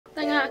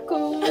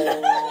Tangako.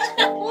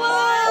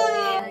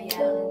 Wow!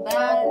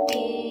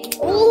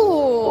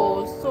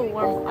 Oh, so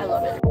warm. I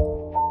love it.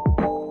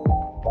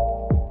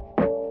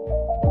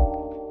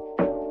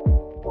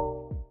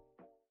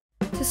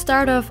 To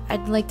start off,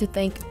 I'd like to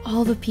thank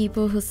all the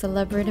people who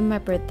celebrated my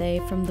birthday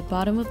from the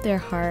bottom of their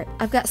heart.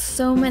 I've got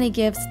so many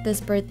gifts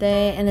this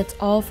birthday, and it's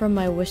all from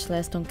my wish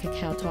list on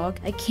KakaoTalk.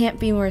 I can't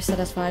be more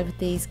satisfied with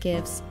these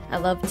gifts. I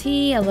love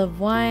tea, I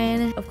love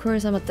wine. Of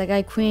course, I'm a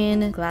Tagay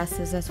queen.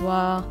 Glasses as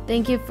well.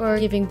 Thank you for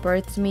giving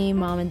birth to me,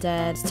 mom and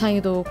dad.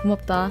 창이도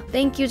고맙다.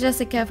 Thank you,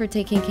 Jessica, for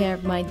taking care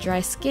of my dry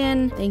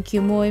skin. Thank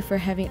you, Moy, for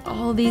having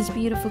all these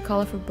beautiful,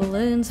 colorful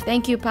balloons.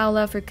 Thank you,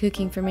 Paula, for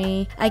cooking for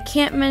me. I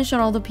can't mention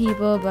all the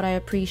people, but I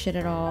appreciate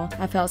it all.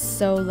 I felt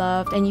so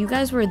loved, and you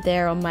guys were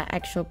there on my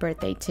actual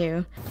birthday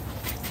too.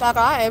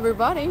 Bye,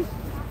 everybody.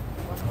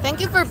 Thank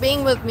you for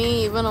being with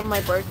me even on my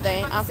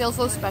birthday. I feel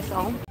so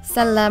special.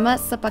 Salamat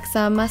sa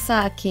pagsama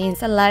sa akin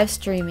sa live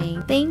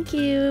streaming. Thank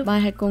you.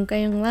 Mahal kong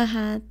kayong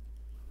lahat.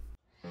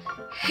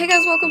 Hey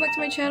guys, welcome back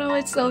to my channel.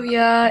 It's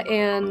Sylvia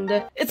and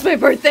it's my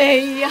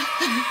birthday.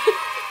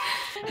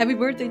 Happy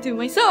birthday to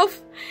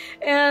myself.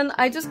 And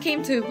I just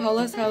came to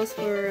Paula's house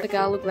for a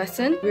Tagalog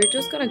lesson. We're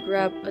just gonna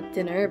grab a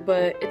dinner,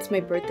 but it's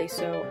my birthday,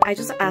 so I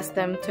just asked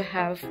them to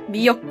have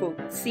miyokguk,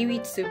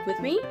 seaweed soup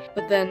with me.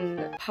 But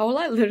then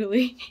Paula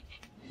literally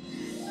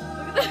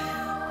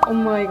oh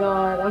my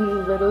god,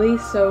 I'm literally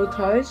so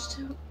touched.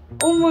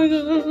 Oh my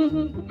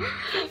god.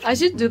 I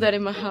should do that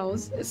in my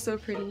house. It's so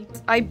pretty.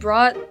 I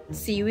brought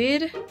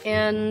seaweed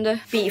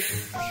and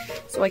beef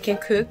so I can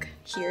cook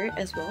here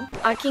as well.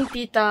 Aking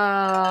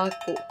tita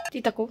ko.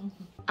 Tita ko?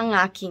 Ang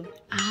aking.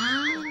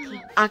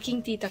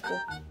 Aking tita ko.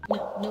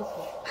 No,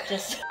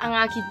 just ang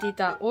aking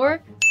tita or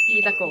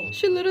tita ko.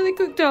 She literally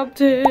cooked up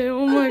there.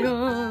 Oh my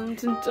god.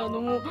 진짜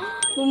너무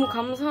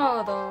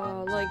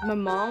감사하다. Like my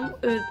mom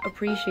would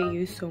appreciate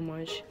you so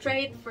much.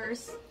 try it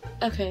first.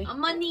 Okay.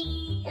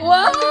 Money.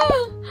 와!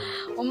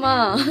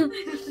 엄마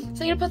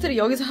생일 파티를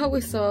여기서 하고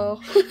있어.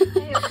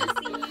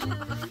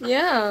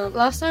 Yeah,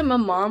 last time my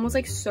mom was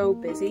like so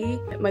busy.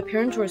 My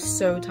parents were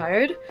so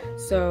tired,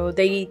 so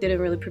they didn't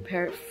really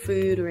prepare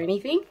food or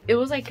anything. It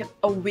was like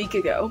a week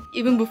ago,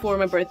 even before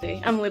my birthday.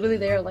 I'm literally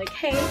there like,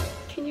 hey,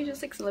 can you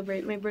just like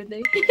celebrate my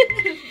birthday?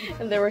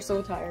 And they were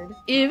so tired.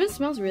 It even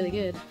smells really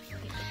good.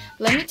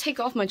 Let me take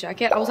off my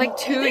jacket. I was like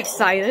too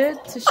excited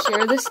to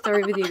share this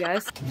story with you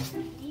guys.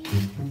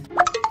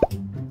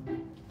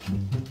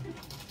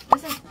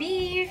 This is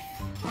beef.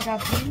 I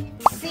got beef,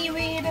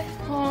 seaweed.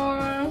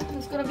 Oh,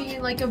 it's gonna be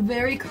like a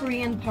very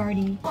Korean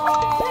party.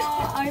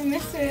 Oh, I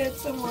miss it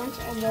so much.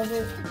 I love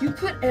it. You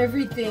put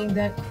everything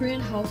that Korean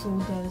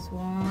household does.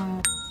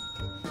 Wow.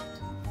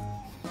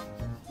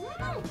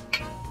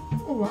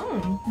 Oh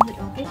wow. Is it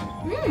okay?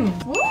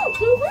 Wow,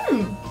 so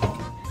good.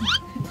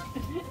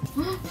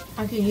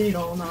 I can eat it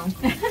all now.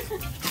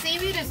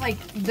 Seaweed is like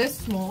this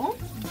small,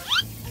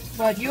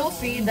 but you'll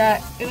see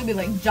that it'll be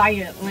like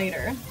giant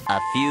later. A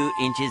few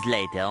inches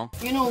later.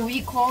 You know,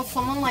 we call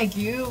someone like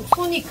you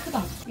손이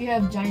크다. You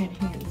have giant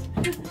hands.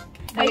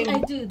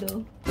 I do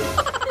though.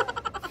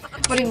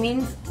 But it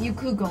means you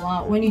could go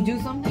out. When you do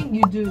something,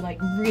 you do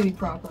like really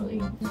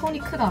properly. 손이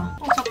크다.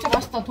 잡채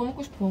맛있다. 더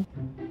먹고 싶어.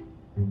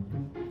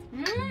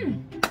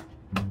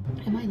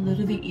 Am I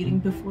literally eating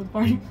before the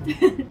party?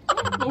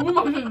 너무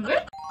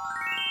맛있는데?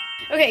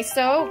 Okay,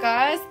 so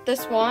guys,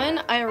 this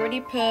one I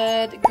already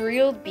put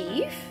grilled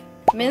beef,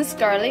 minced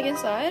garlic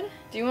inside.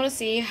 Do you want to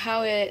see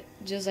how it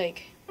just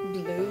like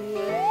blew?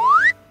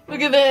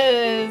 Look at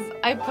this!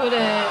 I put it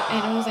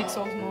and it was like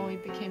so small,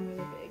 it became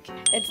really big.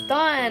 It's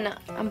done!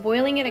 I'm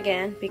boiling it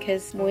again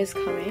because Mo is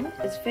coming.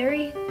 It's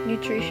very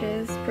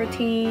nutritious,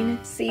 protein,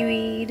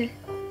 seaweed.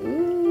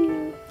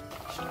 Ooh.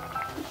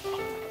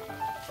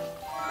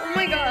 Oh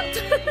my god!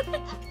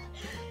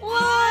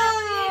 Wow!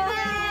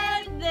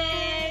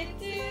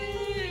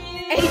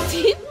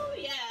 18?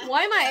 Yeah.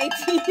 Why am I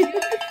 18?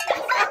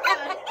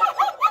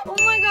 Oh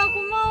my god,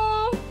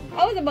 고마워.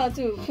 I was about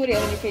to put it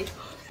on your face.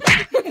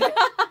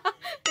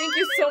 Thank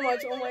you so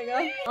much. Oh my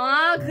god.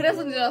 아,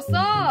 그래서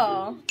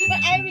늦었어? But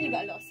I really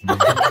got lost.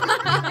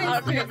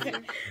 Okay.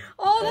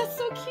 Oh, that's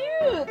so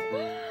cute.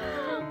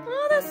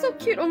 Oh, that's so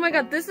cute. Oh my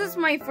god, this is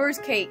my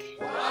first cake.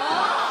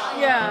 Wow.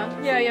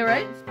 Yeah,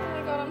 right? Oh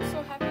my god, I'm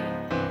so happy.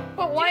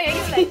 But why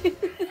 18?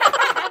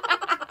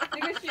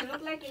 Because you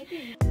look like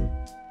 18.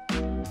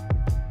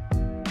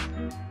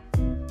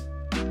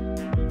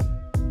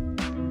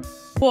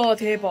 와,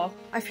 대박.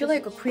 I feel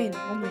like a queen.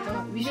 Oh my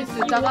god. We should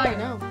do that right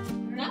now.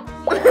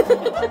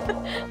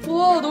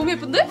 와, 너무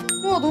예쁜데?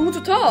 와, 너무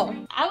좋다.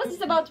 I was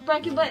just about to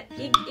prank you, but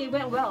it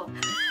went well.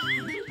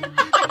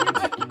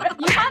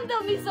 You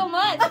handled me so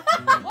much.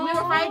 We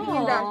were fighting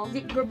in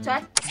the group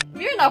chat.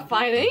 We're not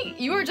fighting.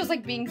 You were just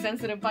like being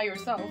sensitive by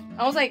yourself.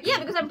 I was like, Yeah,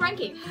 because I'm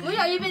pranking. We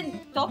are even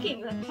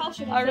talking. Like, how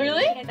should I oh,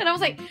 really? And I was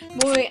like,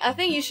 Moy, I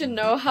think you should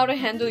know how to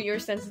handle your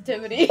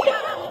sensitivity.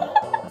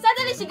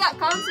 Suddenly she got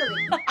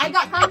counseling. I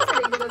got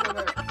counseling because of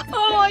her.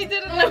 Oh, I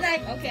didn't I know. was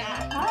like, okay,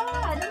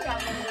 I don't think I'm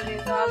gonna do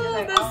this. So I'm just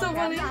like, That's so okay,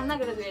 funny. I'm not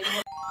gonna do it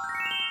anymore.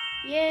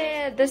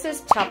 Yeah, this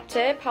is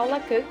japchae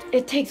Paula cooked.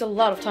 It takes a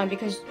lot of time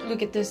because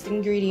look at this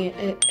ingredient.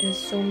 It is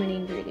so many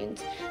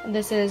ingredients. And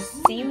this is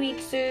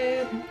seaweed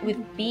soup with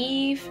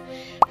beef,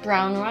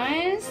 brown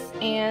rice,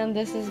 and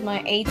this is my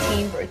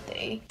 18th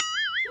birthday.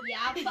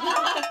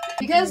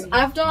 Because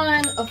I've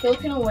done a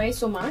Filipino way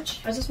so much,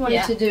 I just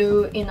wanted to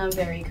do in a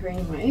very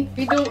Korean way.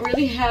 We don't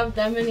really have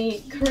that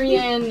many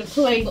Korean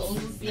plates.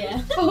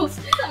 Yeah.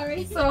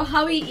 Sorry. So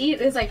how we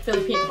eat is like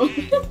Filipino.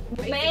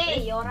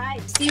 May, you're right.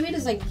 Seaweed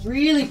is like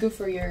really good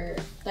for your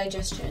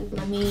digestion.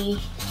 Let me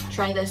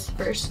try this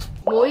first.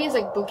 Moi is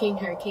like booking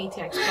her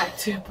KTX back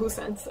to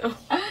Busan, so.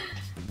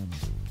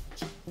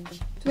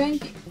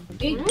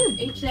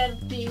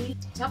 8:30.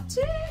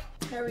 Japchae?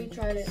 Harry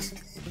tried it.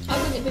 How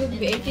does it feel to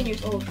be 18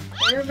 years old?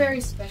 They're very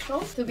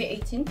special to be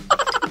 18.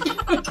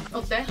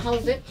 Okay,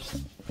 how's it?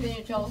 Can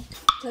you tell?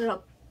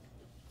 Sarap.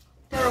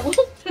 Terrible?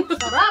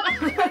 Sarap!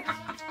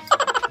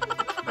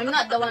 I'm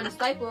not the one who's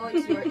typo,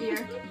 it's your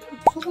ear.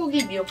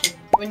 소고기 미역국.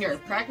 When you're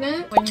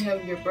pregnant, when you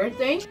have your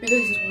birthday,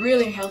 because it's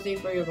really healthy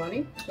for your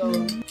body.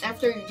 So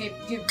after you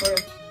give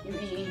birth, you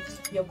eat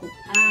miyeokguk.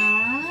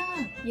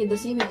 Ah, yeah, the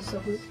seaweed is so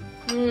good.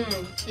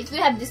 If we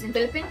have this in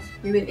Philippines,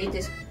 we will eat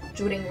this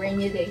during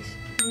rainy days.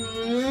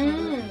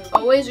 You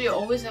always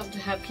have to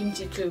have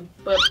kimchi too.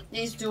 But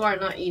these two are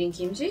not eating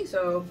kimchi,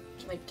 so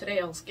like today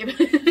I'll skip it.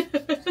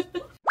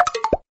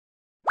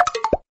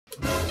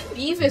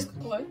 Beef is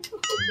what?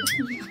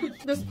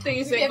 This thing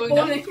is like going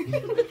down.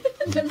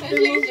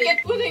 Get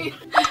pudding.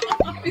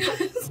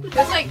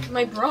 It's like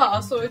my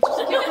bra, so it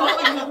just keeps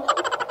falling down.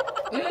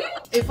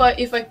 If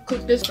I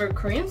cook this for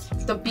Koreans,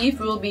 the beef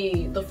will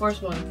be the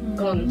first one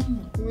gone.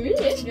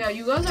 Really? Yeah,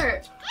 you guys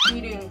are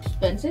eating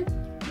Expensive?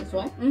 That's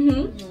why?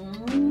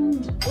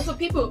 Also,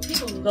 people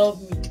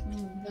love me.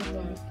 That's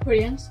why.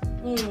 Koreans?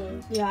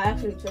 Yeah, I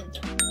actually tried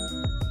that.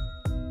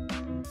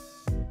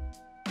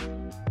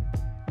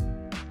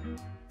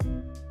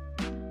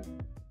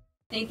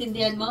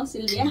 Naintindihan mo,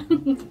 Sylvia?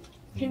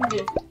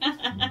 Hindi.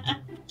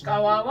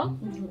 Kawawa?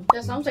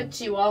 That sounds like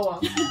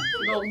Chihuahua.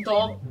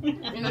 Dog,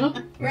 you know?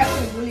 We're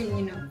actually bullying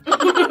you now.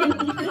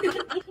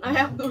 I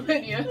have no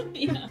idea.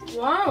 Yeah.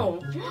 Wow,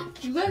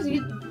 you guys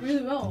eat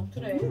really well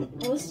today.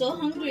 I was so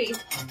hungry.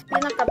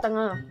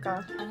 Pinakatanga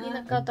ka.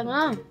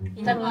 Pinakatanga.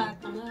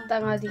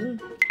 Tanga din.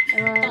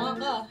 Tanga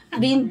ka.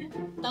 Din.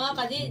 Tanga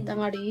ka din.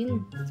 Tanga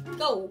rin.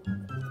 Go.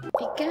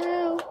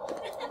 Ikaw.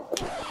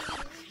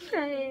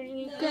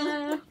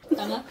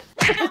 Tanga.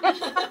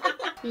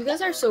 You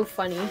guys are so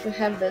funny to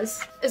have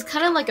this. It's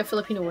kind of like a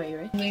Filipino way,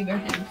 right? Wave your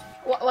hand.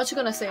 What you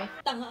gonna say?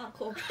 Tanga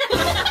ako.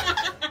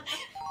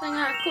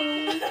 Tanga ko.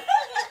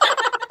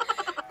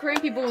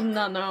 Korean people would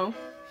not know.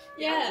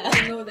 Yeah,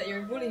 I know that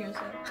you're bullying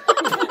yourself.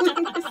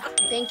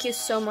 Thank you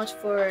so much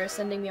for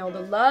sending me all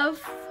the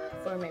love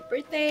for my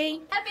birthday.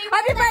 Happy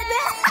birthday!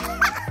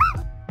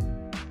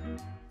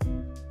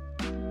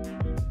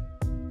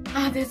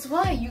 That's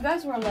why you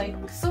guys were like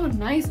so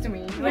nice to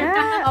me. Like,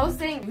 Yeah. I was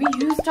saying we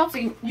use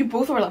chopsticks. You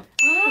both were like,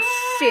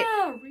 shit.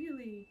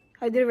 Really?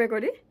 I didn't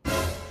record it?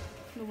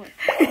 No way.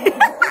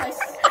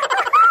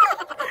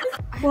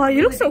 Wow,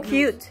 you look so big nose.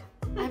 cute.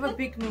 I have a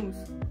big nose.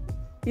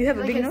 You have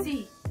a I big can nose?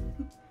 see.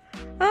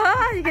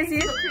 Ah, you can see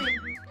it?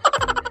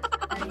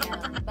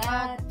 Maligayang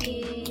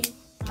bati,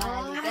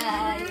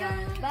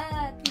 maligayang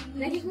bati.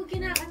 Lagi ko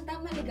kinakanta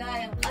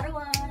maligayang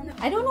arawan.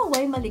 I don't know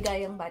why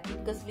maligayang bati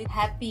because with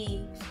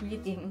happy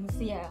greetings,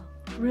 yeah.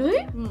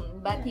 Really?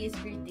 Bati is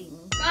greeting.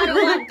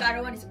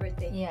 Karawan is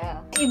birthday.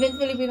 Yeah. Even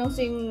Filipino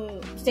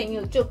sing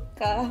YouTube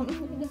ka.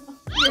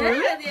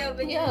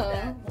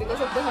 Yeah, because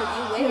of the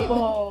happy wave.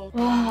 Wow,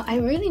 I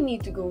really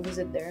need to go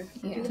visit there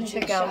to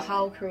check out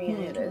how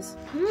Korean it is.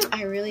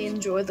 I really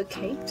enjoy the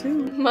cake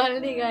too.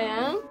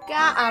 Maligayang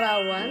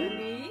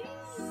kaarawan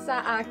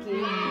sa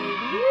akin.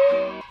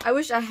 I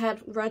wish I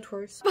had red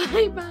horse.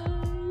 Bye bye.